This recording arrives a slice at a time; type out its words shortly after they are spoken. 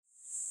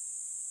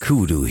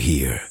Kudu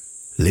here.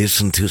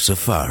 Listen to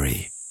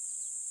Safari.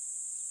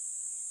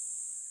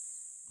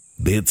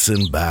 Bits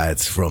and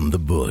Bytes from the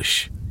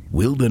Bush.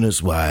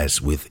 Wilderness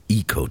Wise with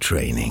Eco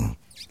Training.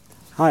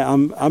 Hi,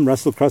 I'm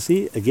Russell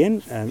Crossy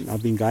again, and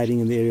I've been guiding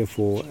in the area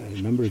for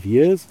a number of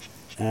years.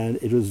 And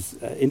it was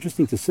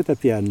interesting to sit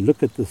up here and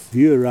look at this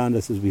view around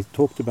us as we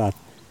talked about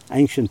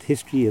ancient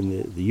history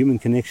and the human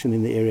connection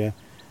in the area.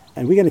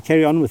 And we're going to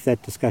carry on with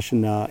that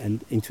discussion now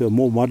and into a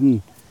more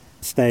modern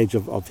stage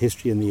of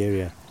history in the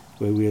area,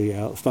 where we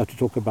start to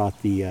talk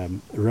about the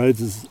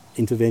Rhodes's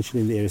intervention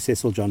in the area,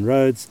 Cecil John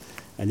Rhodes,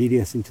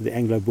 leading us into the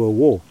Anglo-Boer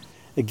War.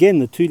 Again,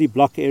 the Tuli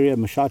Block area,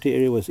 Mashatu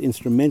area, was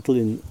instrumental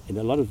in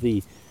a lot of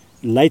the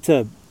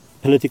later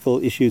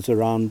political issues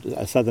around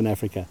southern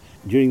Africa.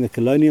 During the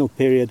colonial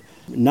period,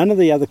 none of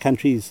the other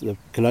countries, the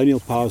colonial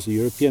powers, the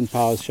European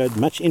powers, showed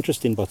much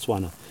interest in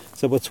Botswana.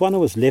 So Botswana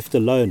was left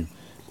alone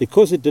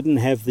because it didn't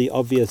have the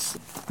obvious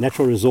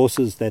natural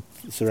resources that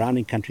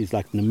surrounding countries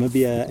like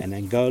Namibia and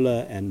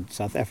Angola and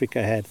South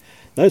Africa had.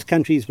 Those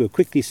countries were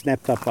quickly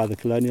snapped up by the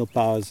colonial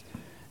powers,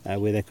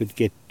 where they could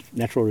get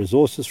natural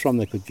resources from,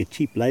 they could get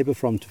cheap labor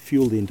from to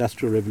fuel the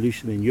Industrial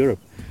Revolution in Europe.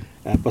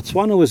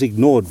 Botswana was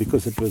ignored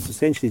because it was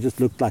essentially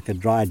just looked like a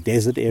dry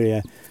desert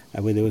area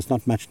where there was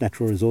not much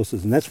natural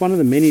resources. And that's one of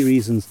the many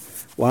reasons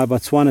why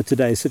Botswana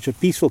today is such a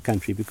peaceful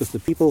country, because the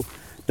people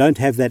don't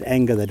have that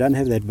anger, they don't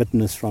have that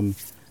bitterness from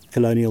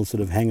colonial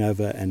sort of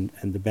hangover and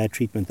the bad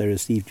treatment they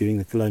received during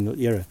the colonial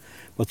era.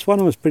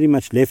 Botswana was pretty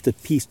much left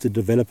at peace to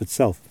develop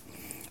itself.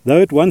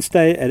 Though at one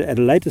stage, at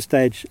a later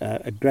stage,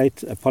 a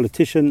great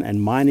politician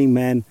and mining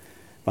man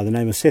by the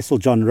name of Cecil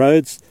John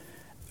Rhodes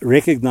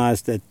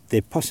recognized that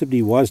there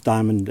possibly was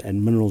diamond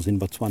and minerals in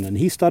Botswana, and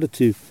he started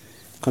to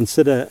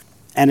consider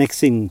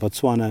annexing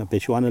Botswana,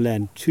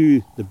 Bechuanaland,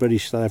 to the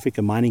British South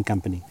Africa Mining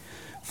Company.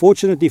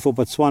 Fortunately for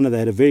Botswana, they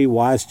had a very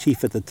wise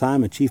chief at the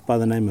time, a chief by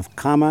the name of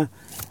Khama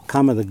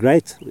the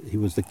Great. He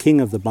was the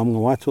king of the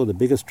Bamngwato, the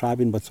biggest tribe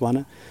in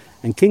Botswana.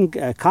 And King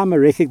Khama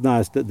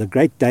recognized that the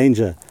great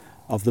danger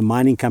of the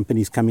mining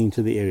companies coming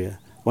to the area.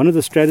 One of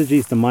the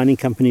strategies the mining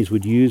companies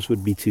would use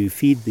would be to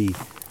feed the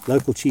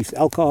local chiefs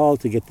alcohol,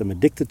 to get them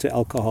addicted to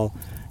alcohol.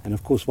 And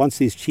of course, once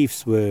these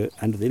chiefs were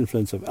under the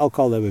influence of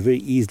alcohol, they were very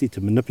easy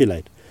to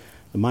manipulate.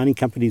 The mining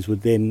companies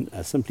would then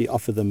simply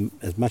offer them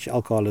as much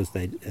alcohol as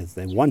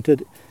they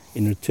wanted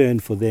in return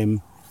for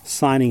them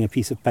signing a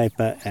piece of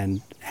paper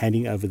and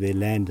handing over their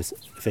land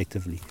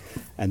effectively.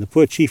 And the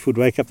poor chief would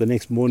wake up the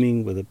next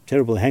morning with a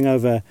terrible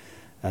hangover,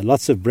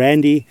 lots of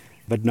brandy,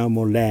 but no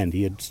more land.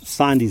 He had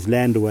signed his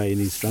land away in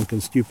his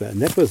drunken stupor.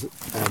 And that was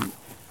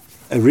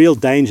a real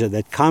danger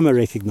that Khama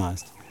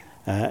recognized.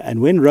 And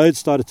when Rhodes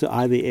started to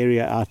eye the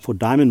area out for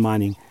diamond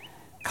mining,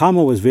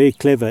 Khama was very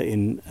clever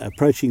in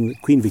approaching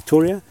Queen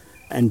Victoria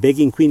and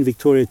begging Queen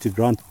Victoria to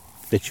grant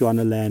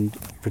Bechuanaland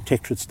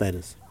protectorate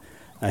status.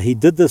 He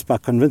did this by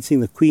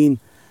convincing the Queen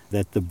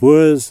that the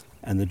Boers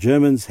and the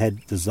Germans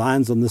had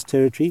designs on this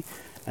territory,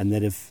 and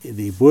that if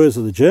the Boers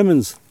or the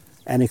Germans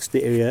annexed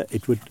the area,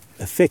 it would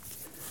affect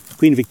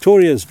Queen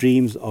Victoria's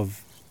dreams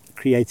of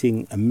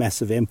creating a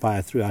massive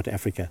empire throughout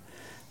Africa.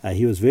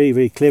 He was very,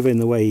 very clever in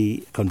the way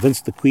he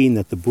convinced the Queen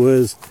that the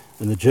Boers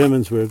and the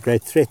Germans were a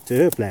great threat to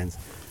her plans,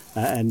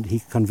 and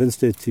he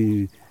convinced her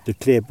to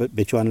declare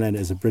Bechuanaland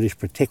as a British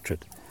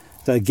protectorate.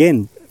 So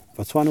again,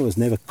 Botswana was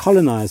never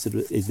colonized.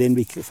 It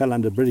then fell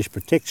under British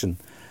protection,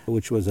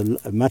 which was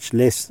a much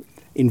less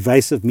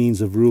invasive means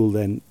of rule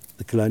than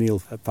the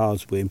colonial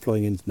powers were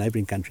employing in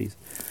neighboring countries.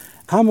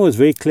 Khama was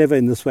very clever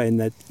in this way, in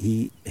that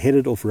he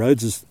headed off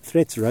Rhodes's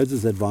threats,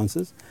 Rhodes's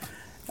advances.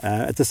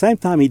 At the same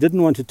time, he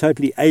didn't want to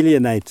totally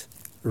alienate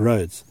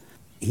Rhodes.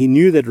 He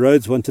knew that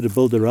Rhodes wanted to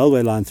build a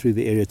railway line through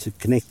the area to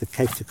connect the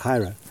Cape to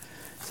Cairo.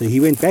 So he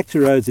went back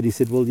to Rhodes and he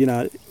said, well,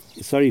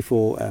 sorry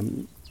for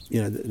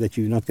that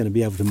you're not going to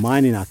be able to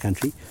mine in our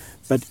country,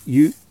 but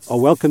you are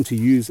welcome to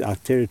use our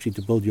territory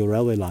to build your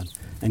railway line.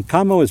 And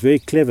Khama was very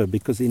clever,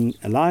 because in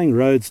allowing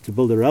Rhodes to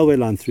build a railway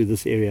line through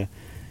this area,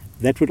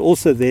 that would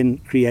also then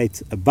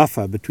create a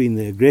buffer between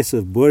the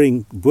aggressive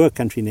Boer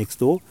country next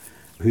door,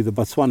 who the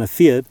Botswana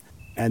feared,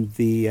 and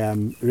the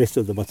rest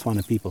of the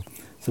Botswana people.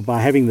 So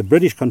by having the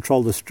British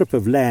control the strip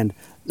of land,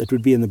 it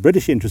would be in the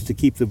British interest to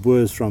keep the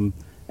Boers from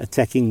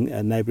attacking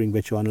neighbouring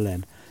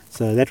Bechuanaland.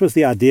 So that was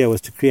the idea,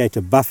 was to create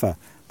a buffer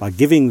by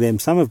giving them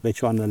some of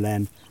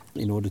Bechuanaland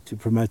in order to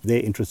promote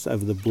their interests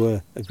over the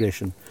Boer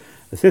aggression.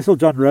 Cecil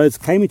John Rhodes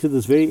came into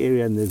this very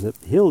area, and there's a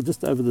hill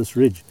just over this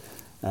ridge,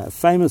 a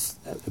famous,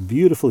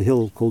 beautiful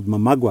hill called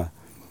Mamagwa,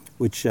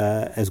 which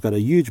has got a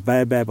huge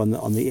baobab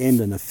on the end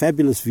and a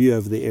fabulous view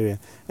over the area.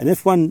 And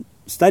if one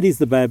studies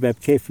the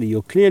baobab carefully,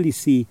 you'll clearly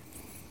see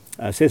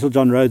Cecil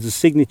John Rhodes'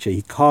 signature.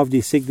 He carved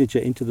his signature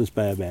into this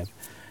baobab,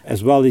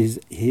 as well as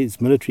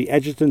his military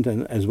adjutant,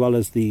 and as well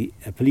as the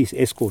police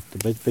escort, the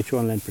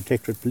Bechuanaland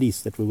Protectorate Police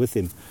that were with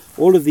him.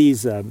 All of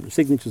these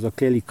signatures are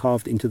clearly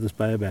carved into this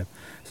baobab.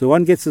 So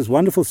one gets this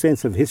wonderful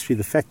sense of history,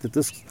 the fact that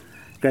this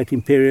great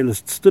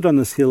imperialist stood on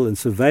this hill and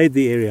surveyed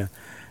the area,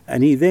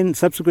 and he then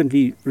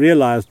subsequently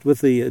realized,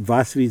 with the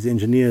advice of his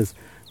engineers,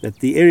 that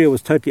the area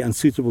was totally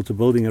unsuitable to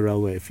building a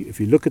railway. If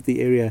you look at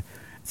the area,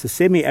 it's a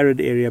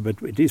semi-arid area,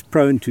 but it is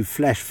prone to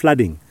flash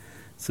flooding.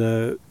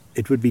 So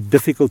it would be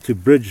difficult to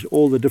bridge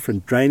all the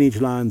different drainage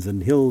lines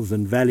and hills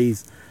and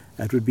valleys.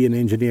 It would be an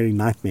engineering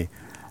nightmare.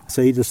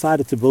 So he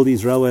decided to build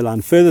his railway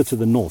line further to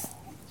the north.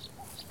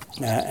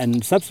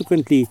 And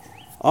subsequently,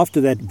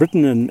 after that,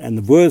 Britain and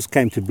the Boers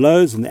came to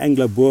blows, and the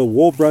Anglo-Boer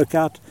War broke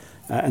out.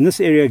 And this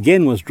area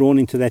again was drawn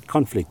into that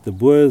conflict. The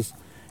Boers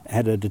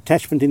had a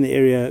detachment in the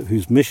area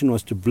whose mission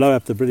was to blow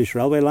up the British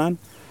railway line.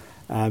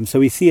 So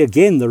we see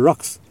again the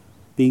rocks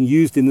being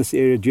used in this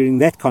area during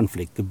that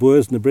conflict. The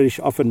Boers and the British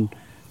often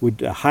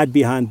would hide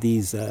behind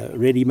these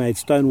ready-made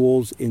stone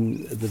walls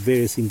in the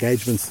various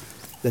engagements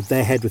that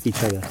they had with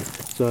each other.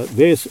 So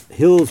various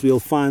hills, we'll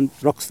find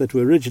rocks that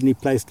were originally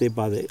placed there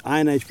by the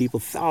Iron Age people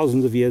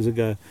thousands of years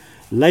ago,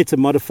 later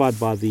modified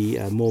by the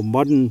more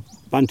modern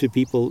Bantu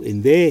people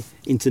in their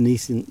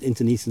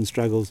internecine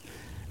struggles,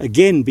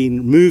 again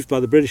being moved by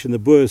the British and the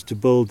Boers to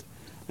build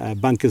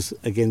bunkers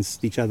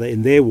against each other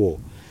in their war.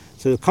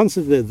 So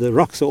constantly the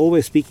rocks are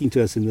always speaking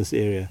to us in this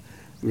area.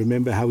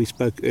 Remember how we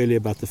spoke earlier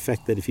about the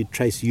fact that if you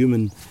trace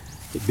human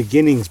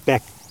beginnings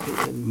back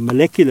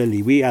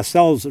molecularly, we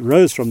ourselves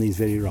rose from these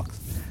very rocks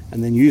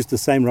and then used the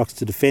same rocks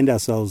to defend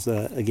ourselves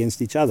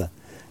against each other.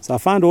 So I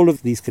find all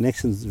of these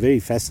connections very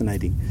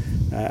fascinating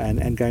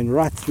and going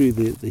right through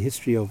the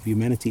history of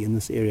humanity in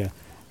this area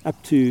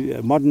up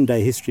to modern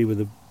day history where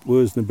the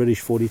Boers and the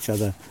British fought each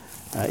other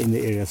in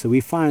the area. So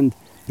we find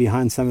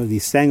behind some of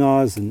these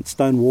sangars and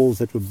stone walls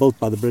that were built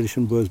by the British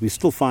and Boers, we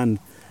still find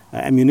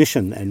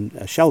ammunition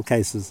and shell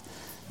cases.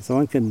 So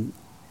one can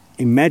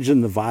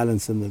imagine the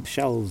violence and the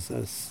shells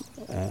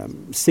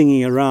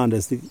singing around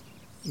as the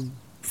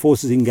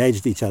forces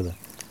engaged each other.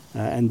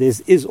 And there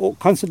is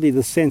constantly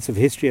this sense of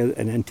history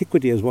and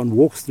antiquity as one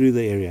walks through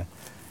the area.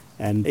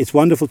 And it's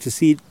wonderful to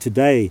see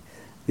today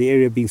the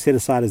area being set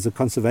aside as a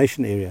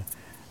conservation area.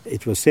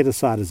 It was set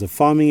aside as a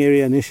farming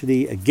area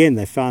initially. Again,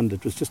 they found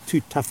it was just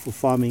too tough for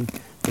farming.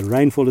 The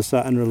rainfall is so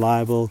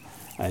unreliable.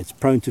 It's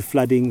prone to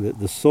flooding.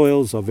 The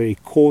soils are very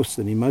coarse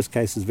and in most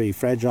cases very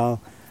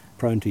fragile,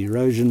 prone to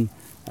erosion,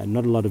 and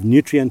not a lot of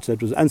nutrients. So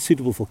it was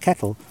unsuitable for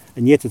cattle,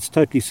 and yet it's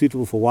totally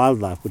suitable for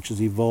wildlife, which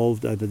has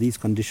evolved under these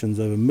conditions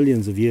over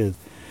millions of years.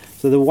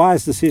 So the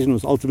wise decision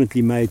was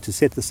ultimately made to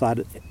set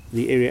aside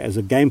the area as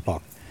a game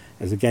park,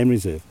 as a game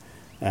reserve.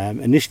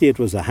 Initially it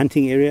was a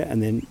hunting area,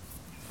 and then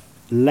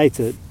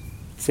later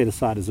set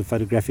aside as a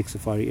photographic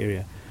safari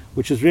area,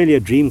 which is really a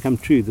dream come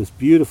true. This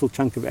beautiful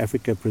chunk of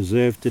Africa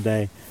preserved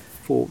today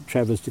for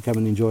travellers to come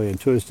and enjoy and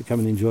tourists to come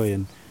and enjoy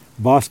and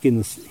bask in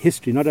this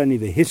history, not only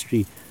the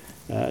history,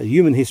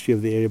 human history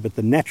of the area, but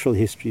the natural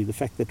history, the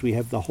fact that we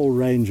have the whole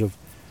range of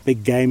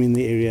big game in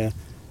the area.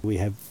 We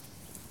have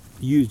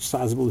huge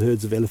sizable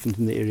herds of elephant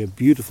in the area,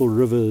 beautiful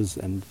rivers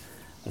and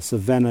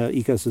savanna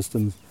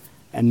ecosystems,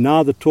 and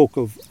now the talk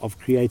of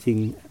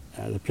creating,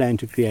 the plan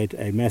to create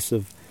a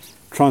massive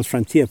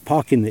transfrontier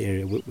park in the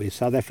area where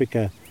South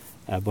Africa,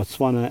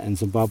 Botswana and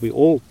Zimbabwe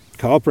all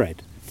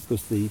cooperate,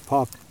 because the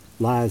park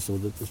lies, or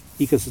the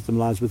ecosystem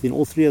lies within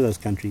all three of those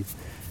countries.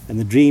 And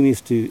the dream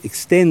is to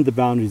extend the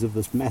boundaries of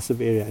this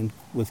massive area, and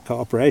with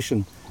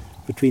cooperation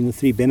between the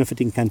three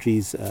benefiting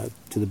countries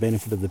to the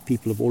benefit of the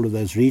people of all of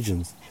those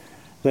regions.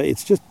 So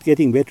it's just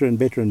getting better and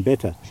better and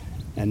better.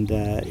 And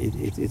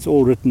it's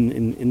all written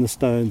in the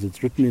stones,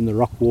 it's written in the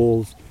rock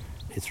walls,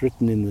 it's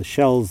written in the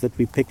shells that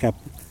we pick up,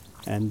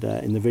 and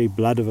in the very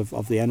blood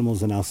of the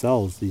animals and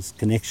ourselves, these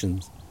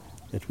connections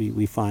that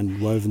we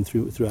find woven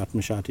throughout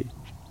Mashati.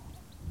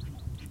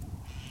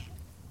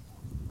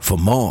 For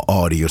more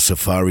audio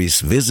safaris,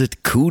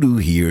 visit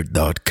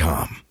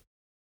kuduhear.com.